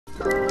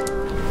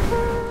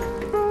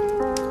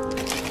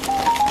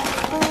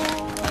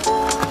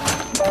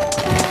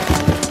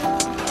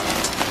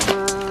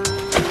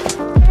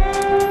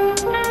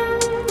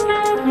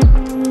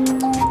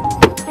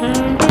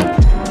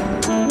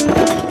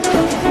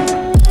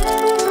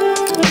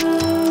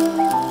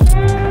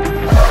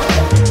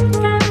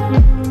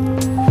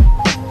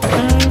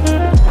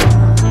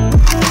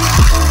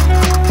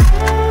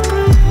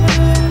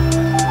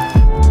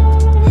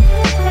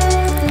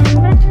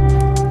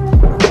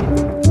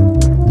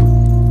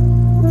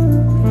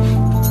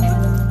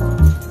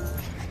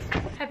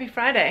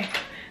Friday.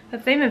 The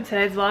theme of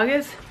today's vlog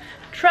is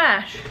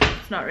trash.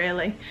 It's not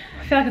really.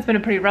 I feel like it's been a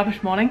pretty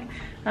rubbish morning,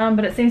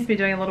 but it seems to be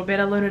doing a little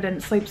better. Luna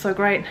didn't sleep so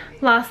great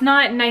last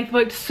night. Nath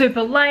worked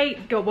super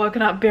late, got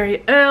woken up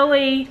very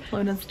early.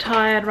 Luna's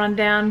tired, run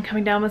down,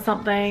 coming down with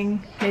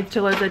something. Needs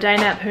to lose a day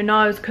nap, who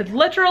knows, could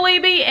literally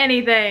be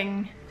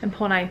anything. And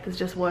poor Nath is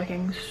just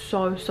working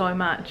so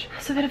much.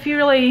 So we've had a few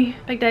really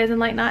big days and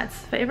late nights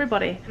for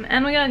everybody.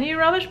 And we got new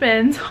rubbish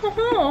bins.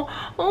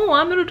 Oh,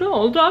 I'm an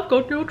adult, I've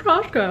got new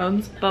trash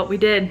cans. But we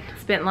did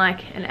spend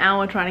like an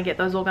hour trying to get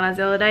those organized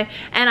the other day,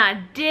 and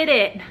I did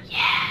it.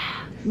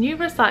 Yeah. New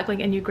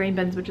recycling and new green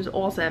bins, which is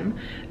awesome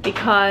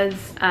because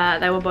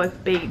they were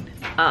both beat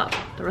up.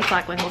 The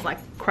recycling was like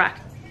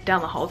cracked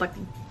down the holes,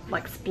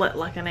 like split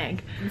like an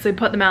egg. So we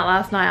put them out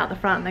last night out the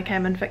front, and they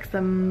came and fixed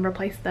them,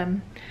 replaced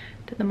them.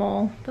 Did them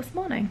all this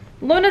morning.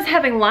 Luna's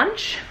having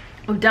lunch.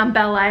 We've done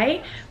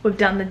ballet, we've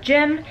done the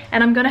gym,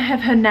 and I'm gonna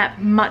have her nap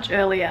much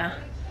earlier.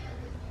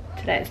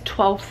 Today is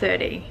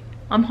 12:30.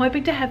 I'm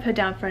hoping to have her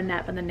down for a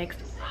nap in the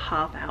next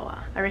half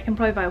hour. I reckon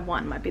probably by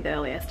 1 might be the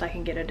earliest I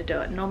can get her to do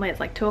it. Normally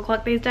it's like 2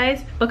 o'clock these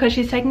days, because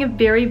she's taking a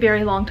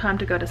very long time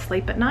to go to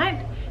sleep at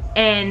night,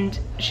 and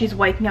she's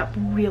waking up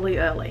really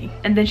early,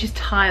 and then she's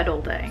tired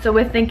all day. So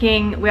we're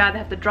thinking we either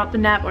have to drop the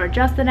nap or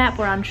adjust the nap,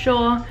 we're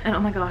unsure. And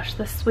oh my gosh,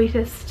 the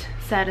sweetest,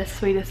 saddest,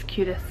 sweetest,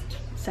 cutest,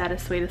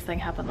 saddest, sweetest thing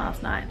happened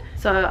last night.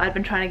 So I'd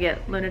been trying to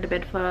get Luna to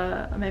bed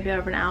for maybe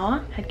over an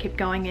hour. Had kept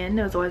going in.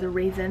 There was always a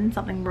reason,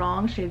 something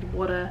wrong. She needed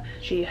water.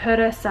 She hurt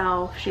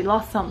herself. She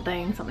lost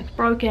something. Something's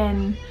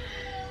broken.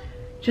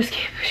 She's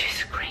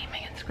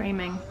screaming and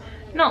screaming.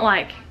 Not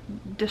like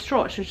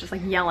distraught. She was just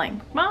like yelling,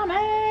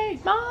 "Mommy,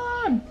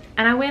 Mom!"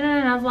 And I went in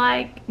and I was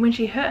like, when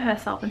she hurt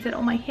herself, and said,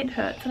 "Oh, my head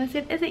hurts." And I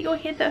said, "Is it your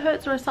head that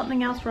hurts, or is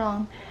something else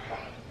wrong?"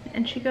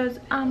 And she goes,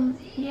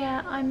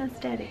 yeah, I miss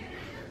Daddy."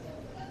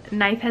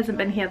 Nath hasn't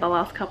been here the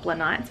last couple of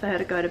nights for her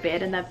to go to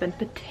bed, and they've been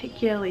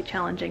particularly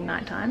challenging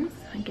night times.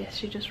 I guess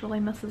she just really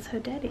misses her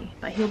daddy.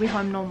 But he'll be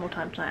home normal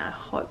time tonight, I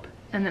hope.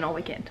 And then all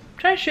weekend. I'm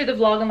trying to shoot the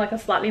vlog in like a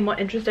slightly more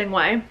interesting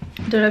way.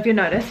 Don't know if you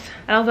noticed.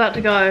 And I was about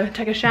to go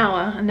take a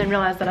shower and then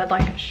realized that I'd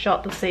like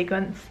shot the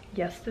sequence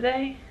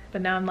yesterday.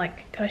 But now I'm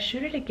like, could I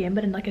shoot it again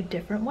but in like a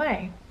different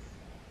way?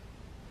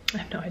 I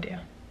have no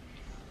idea.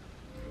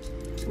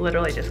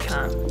 Literally just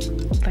can't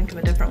think of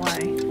a different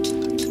way.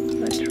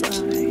 So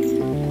try.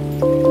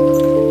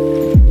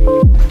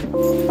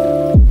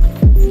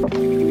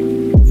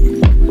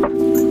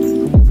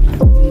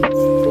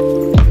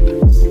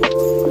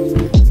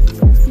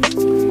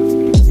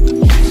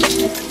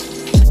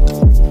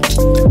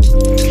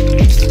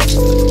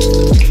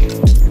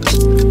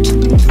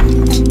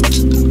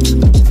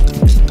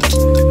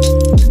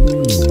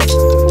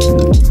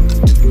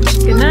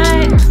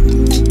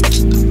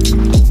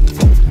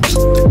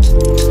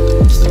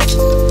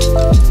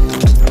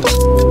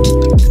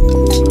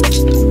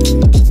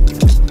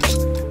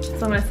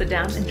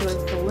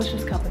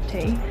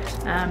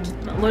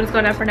 Luna's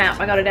gone down for a nap.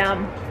 I got her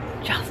down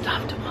just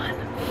after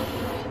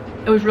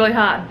 1. It was really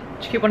hard.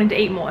 She kept wanting to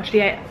eat more. She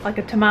ate like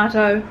a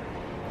tomato,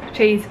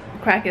 cheese,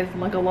 crackers,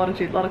 like a lot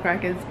of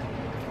crackers,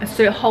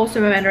 a whole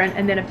super mandarin,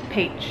 and then a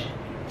peach,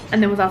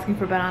 and then was asking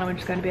for a banana when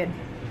she's going to bed.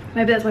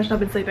 Maybe that's why she's not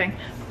been sleeping.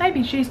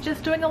 Maybe she's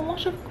just doing a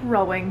lot of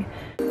growing.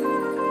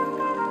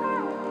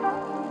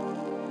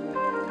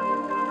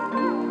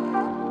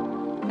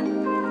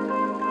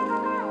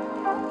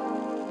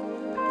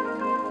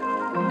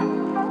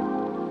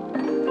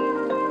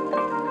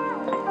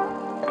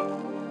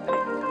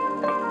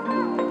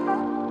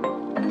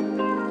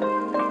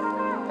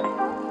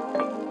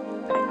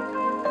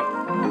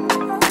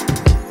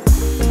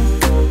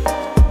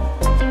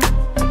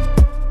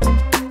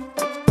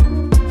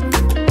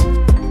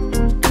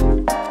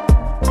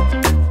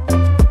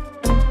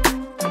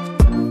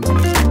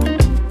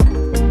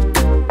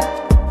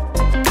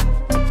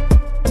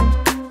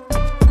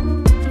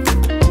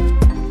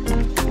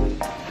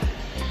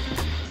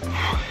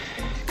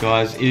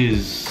 Guys,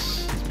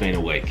 it's been a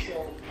week.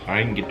 I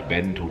didn't get to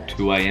bed until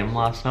 2 AM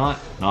last night.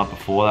 Night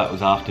before that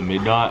was after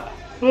midnight.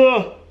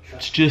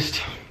 It's just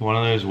one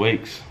of those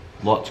weeks.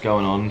 Lots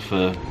going on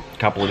for a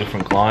couple of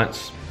different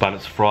clients, but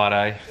it's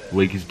Friday,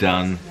 week is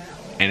done,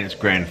 and it's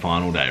grand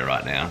final day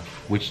right now,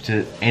 which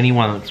to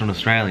anyone that's an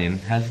Australian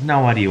has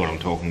no idea what I'm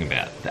talking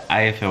about. The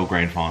AFL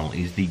grand final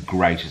is the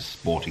greatest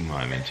sporting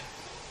moment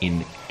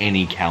in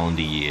any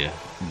calendar year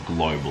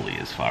globally,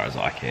 as far as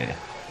I care.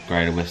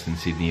 Greater Western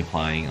Sydney are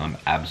playing. I'm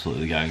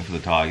absolutely going for the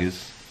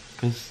Tigers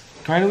because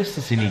Greater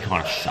Western Sydney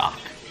kind of suck.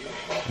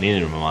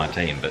 Neither of them are my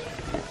team, but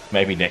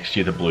maybe next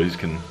year the Blues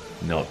can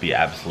not be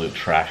absolute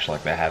trash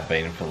like they have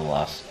been for the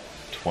last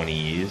 20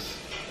 years.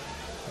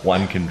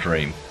 One can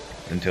dream.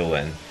 Until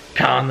then,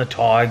 can the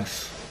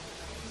Tigers.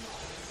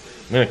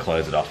 I'm going to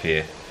close it off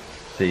here.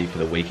 See you for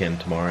the weekend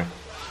tomorrow.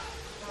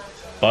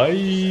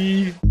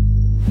 Bye!